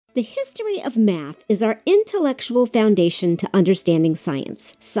The history of math is our intellectual foundation to understanding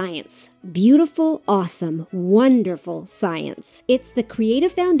science. Science. Beautiful, awesome, wonderful science. It's the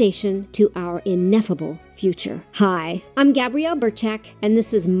creative foundation to our ineffable future. Hi, I'm Gabrielle Burchak, and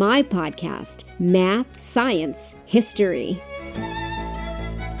this is my podcast, Math, Science, History.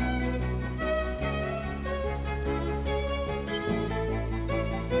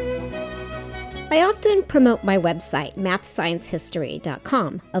 I often promote my website,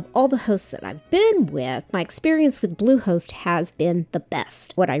 mathsciencehistory.com. Of all the hosts that I've been with, my experience with Bluehost has been the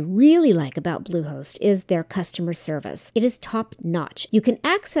best. What I really like about Bluehost is their customer service. It is top-notch. You can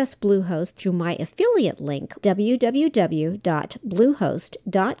access Bluehost through my affiliate link,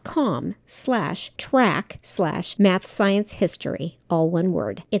 www.bluehost.com/track/mathsciencehistory, all one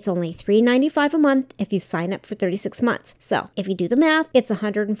word. It's only $3.95 a month if you sign up for 36 months. So if you do the math, it's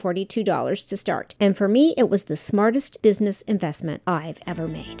 $142 to start. And for me, it was the smartest business investment I've ever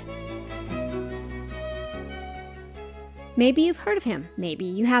made. Maybe you've heard of him. Maybe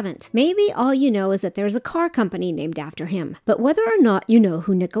you haven't. Maybe all you know is that there's a car company named after him. But whether or not you know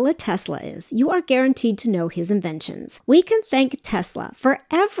who Nikola Tesla is, you are guaranteed to know his inventions. We can thank Tesla for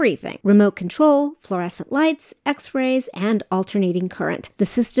everything. Remote control, fluorescent lights, x-rays, and alternating current. The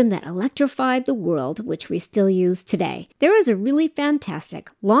system that electrified the world, which we still use today. There is a really fantastic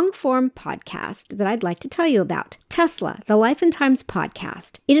long-form podcast that I'd like to tell you about. Tesla, the Life and Times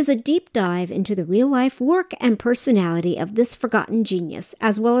podcast. It is a deep dive into the real-life work and personality of this forgotten genius,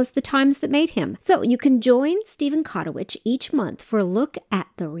 as well as the times that made him. So you can join Stephen Kotowich each month for a look at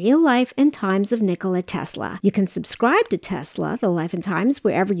the real life and times of Nikola Tesla. You can subscribe to Tesla, the Life and Times,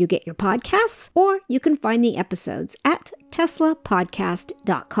 wherever you get your podcasts, or you can find the episodes at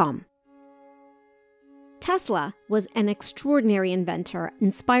teslapodcast.com. Tesla was an extraordinary inventor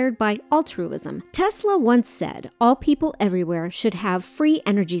inspired by altruism. Tesla once said, "All people everywhere should have free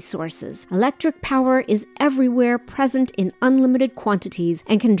energy sources. Electric power is everywhere, present in unlimited quantities,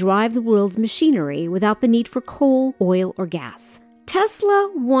 and can drive the world's machinery without the need for coal, oil, or gas." Tesla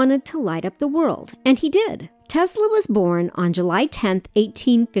wanted to light up the world, and he did. Tesla was born on July 10,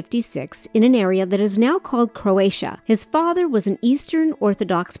 1856, in an area that is now called Croatia. His father was an Eastern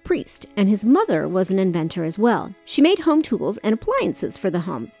Orthodox priest, and his mother was an inventor as well. She made home tools and appliances for the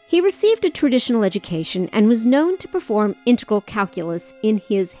home. He received a traditional education and was known to perform integral calculus in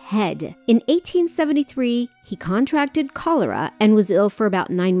his head. In 1873, he contracted cholera and was ill for about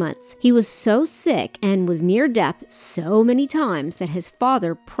 9 months. He was so sick and was near death so many times that his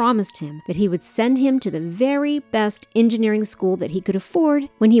father promised him that he would send him to the very best engineering school that he could afford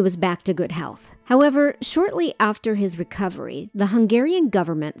when he was back to good health. However, shortly after his recovery, the Hungarian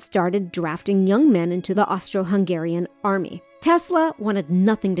government started drafting young men into the Austro-Hungarian army. Tesla wanted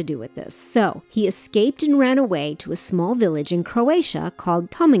nothing to do with this, so he escaped and ran away to a small village in Croatia called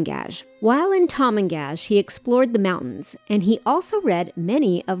Tomangaj. While in Tomangaj, he explored the mountains, and he also read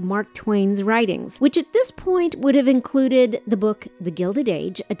many of Mark Twain's writings, which at this point would have included the book The Gilded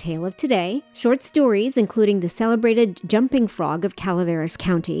Age, A Tale of Today, short stories including The Celebrated Jumping Frog of Calaveras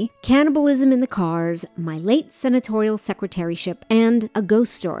County, Cannibalism in the Cars, My Late Senatorial Secretaryship, and A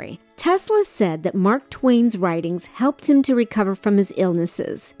Ghost Story. Tesla said that Mark Twain's writings helped him to recover from his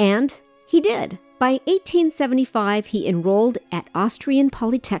illnesses, and he did. By 1875, he enrolled at Austrian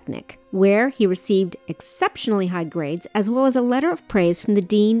Polytechnic, where he received exceptionally high grades as well as a letter of praise from the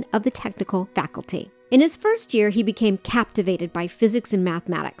dean of the technical faculty. In his first year, he became captivated by physics and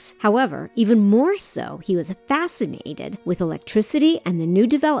mathematics. However, even more so, he was fascinated with electricity and the new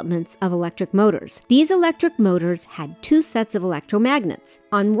developments of electric motors. These electric motors had 2 sets of electromagnets.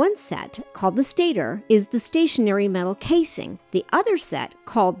 On one set, called the stator, is the stationary metal casing. The other set,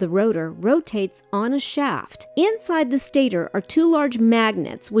 called the rotor, rotates on a shaft. Inside the stator are 2 large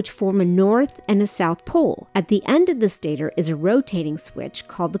magnets which form a north and a south pole. At the end of the stator is a rotating switch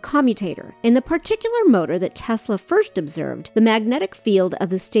called the commutator. In the particular motor that Tesla first observed, the magnetic field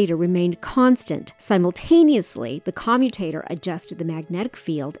of the stator remained constant. Simultaneously, the commutator adjusted the magnetic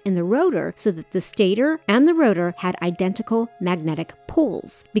field in the rotor so that the stator and the rotor had identical magnetic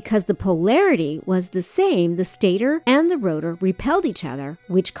poles. Because the polarity was the same, the stator and the rotor repelled each other,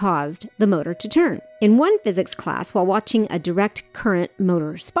 which caused the motor to turn. In one physics class, while watching a direct current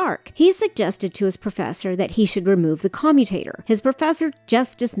motor spark, he suggested to his professor that he should remove the commutator. His professor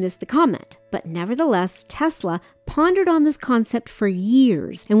just dismissed the comment, but nevertheless, Tesla pondered on this concept for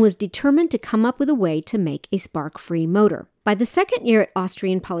years and was determined to come up with a way to make a spark-free motor. By the second year at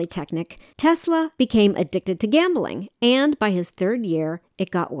Austrian Polytechnic, Tesla became addicted to gambling, and by his third year,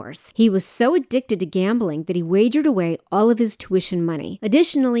 it got worse. He was so addicted to gambling that he wagered away all of his tuition money.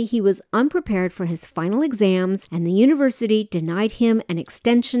 Additionally, he was unprepared for his final exams, and the university denied him an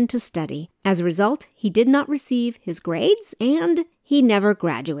extension to study. As a result, he did not receive his grades, and he never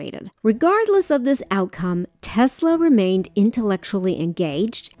graduated. Regardless of this outcome, Tesla remained intellectually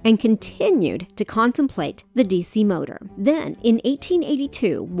engaged and continued to contemplate the DC motor. Then, in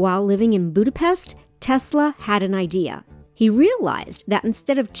 1882, while living in Budapest, Tesla had an idea. He realized that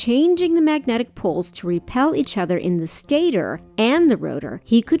instead of changing the magnetic poles to repel each other in the stator and the rotor,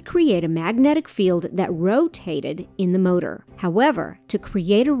 he could create a magnetic field that rotated in the motor. However, to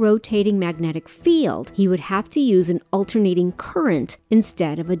create a rotating magnetic field, he would have to use an alternating current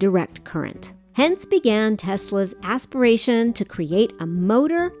instead of a direct current. Hence began Tesla's aspiration to create a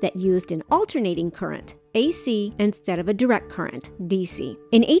motor that used an alternating current, AC, instead of a direct current, DC.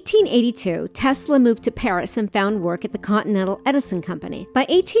 In 1882, Tesla moved to Paris and found work at the Continental Edison Company. By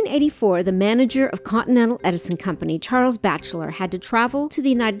 1884, the manager of Continental Edison Company, Charles Batchelor, had to travel to the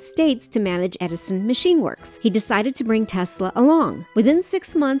United States to manage Edison Machine Works. He decided to bring Tesla along. Within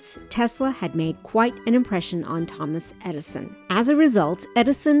 6 months, Tesla had made quite an impression on Thomas Edison. As a result,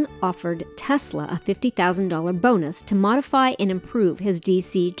 Edison offered Tesla a $50,000 bonus to modify and improve his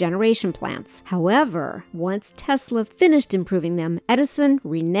DC generation plants. However, once Tesla finished improving them, Edison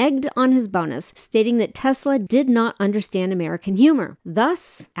reneged on his bonus, stating that Tesla did not understand American humor.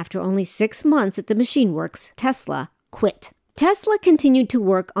 Thus, after only 6 months at the Machine Works, Tesla quit. Tesla continued to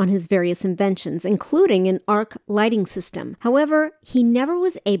work on his various inventions, including an arc lighting system. However, he never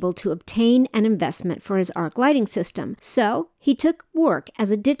was able to obtain an investment for his arc lighting system, so he took work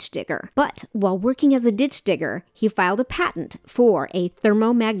as a ditch digger. But while working as a ditch digger, he filed a patent for a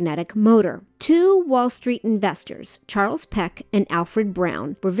thermomagnetic motor. Two Wall Street investors, Charles Peck and Alfred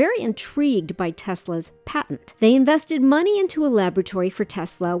Brown, were very intrigued by Tesla's patent. They invested money into a laboratory for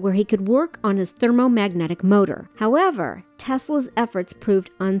Tesla where he could work on his thermomagnetic motor. However, Tesla's efforts proved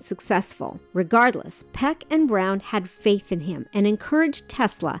unsuccessful. Regardless, Peck and Brown had faith in him and encouraged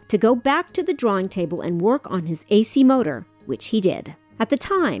Tesla to go back to the drawing table and work on his AC motor, which he did. At the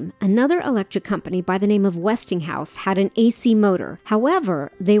time, another electric company by the name of Westinghouse had an AC motor.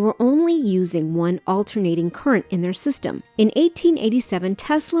 However, they were only using one alternating current in their system. In 1887,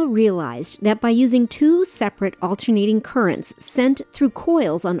 Tesla realized that by using two separate alternating currents sent through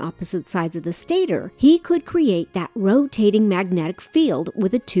coils on opposite sides of the stator, he could create that rotating magnetic field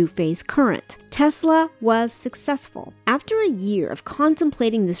with a two-phase current. Tesla was successful. After a year of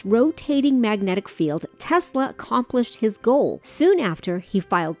contemplating this rotating magnetic field, Tesla accomplished his goal. Soon after, he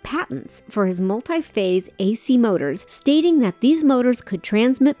filed patents for his multi-phase AC motors, stating that these motors could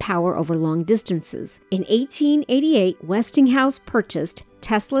transmit power over long distances. In 1888, Westinghouse purchased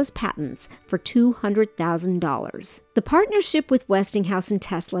Tesla's patents for $200,000. The partnership with Westinghouse and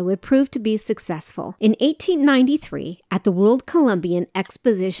Tesla would prove to be successful. In 1893, at the World Columbian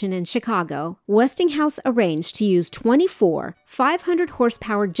Exposition in Chicago, Westinghouse arranged to use 24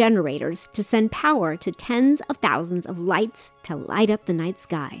 500-horsepower generators to send power to tens of thousands of lights to light up the night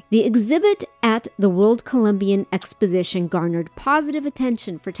sky. The exhibit at the World Columbian Exposition garnered positive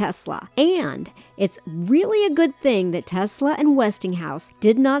attention for Tesla, and it's really a good thing that Tesla and Westinghouse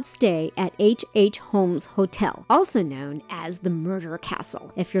did not stay at H.H. Holmes Hotel, also known as the Murder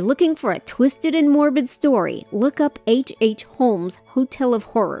Castle. If you're looking for a twisted and morbid story, look up H.H. Holmes Hotel of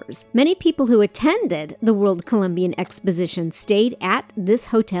Horrors. Many people who attended the World Columbian Exposition stayed at this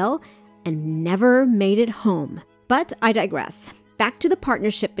hotel and never made it home. But I digress. Back to the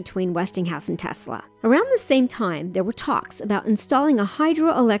partnership between Westinghouse and Tesla. Around the same time, there were talks about installing a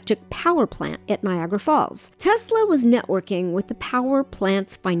hydroelectric power plant at Niagara Falls. Tesla was networking with the power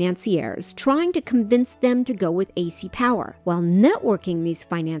plant's financiers, trying to convince them to go with AC power. While networking these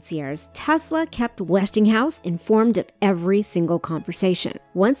financiers, Tesla kept Westinghouse informed of every single conversation.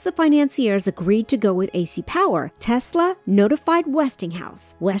 Once the financiers agreed to go with AC power, Tesla notified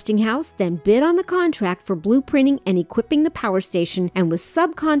Westinghouse. Westinghouse then bid on the contract for blueprinting and equipping the power station and was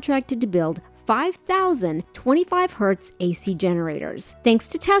subcontracted to build 5,000 25-hertz AC generators. Thanks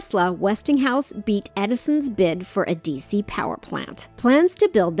to Tesla, Westinghouse beat Edison's bid for a DC power plant. Plans to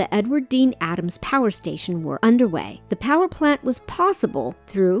build the Edward Dean Adams Power Station were underway. The power plant was possible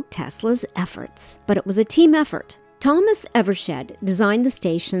through Tesla's efforts, but it was a team effort. Thomas Evershed designed the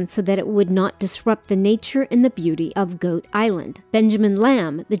station so that it would not disrupt the nature and the beauty of Goat Island. Benjamin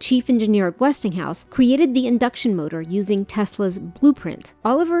Lamb, the chief engineer at Westinghouse, created the induction motor using Tesla's blueprint.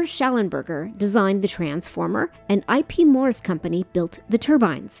 Oliver Schallenberger designed the transformer, and I.P. Morris Company built the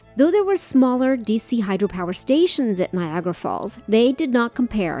turbines. Though there were smaller DC hydropower stations at Niagara Falls, they did not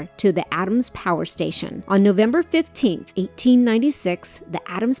compare to the Adams Power Station. On November 15, 1896, the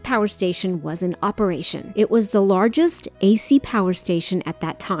Adams Power Station was in operation. It was the largest AC power station at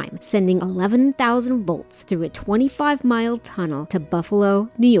that time, sending 11,000 volts through a 25-mile tunnel to Buffalo,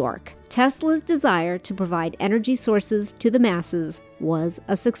 New York. Tesla's desire to provide energy sources to the masses was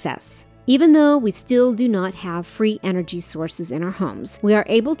a success. Even though we still do not have free energy sources in our homes, we are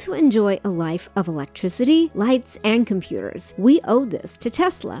able to enjoy a life of electricity, lights, and computers. We owe this to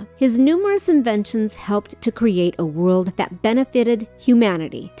Tesla. His numerous inventions helped to create a world that benefited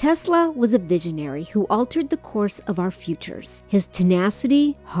humanity. Tesla was a visionary who altered the course of our futures. His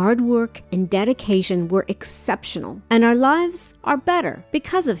tenacity, hard work, and dedication were exceptional, and our lives are better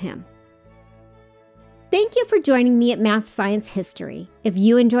because of him. Thank you for joining me at Math Science History. If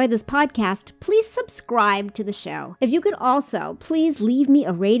you enjoy this podcast, please subscribe to the show. If you could also please leave me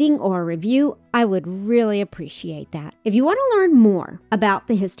a rating or a review, I would really appreciate that. If you want to learn more about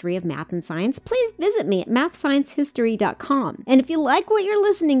the history of math and science, please visit me at mathsciencehistory.com. And if you like what you're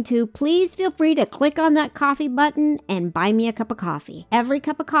listening to, please feel free to click on that coffee button and buy me a cup of coffee. Every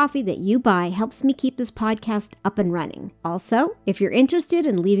cup of coffee that you buy helps me keep this podcast up and running. Also, if you're interested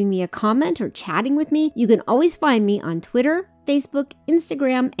in leaving me a comment or chatting with me, you can always find me on Twitter, Facebook,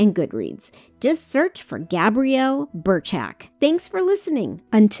 Instagram, and Goodreads. Just search for Gabrielle Burchak. Thanks for listening.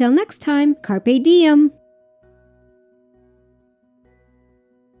 Until next time, carpe diem.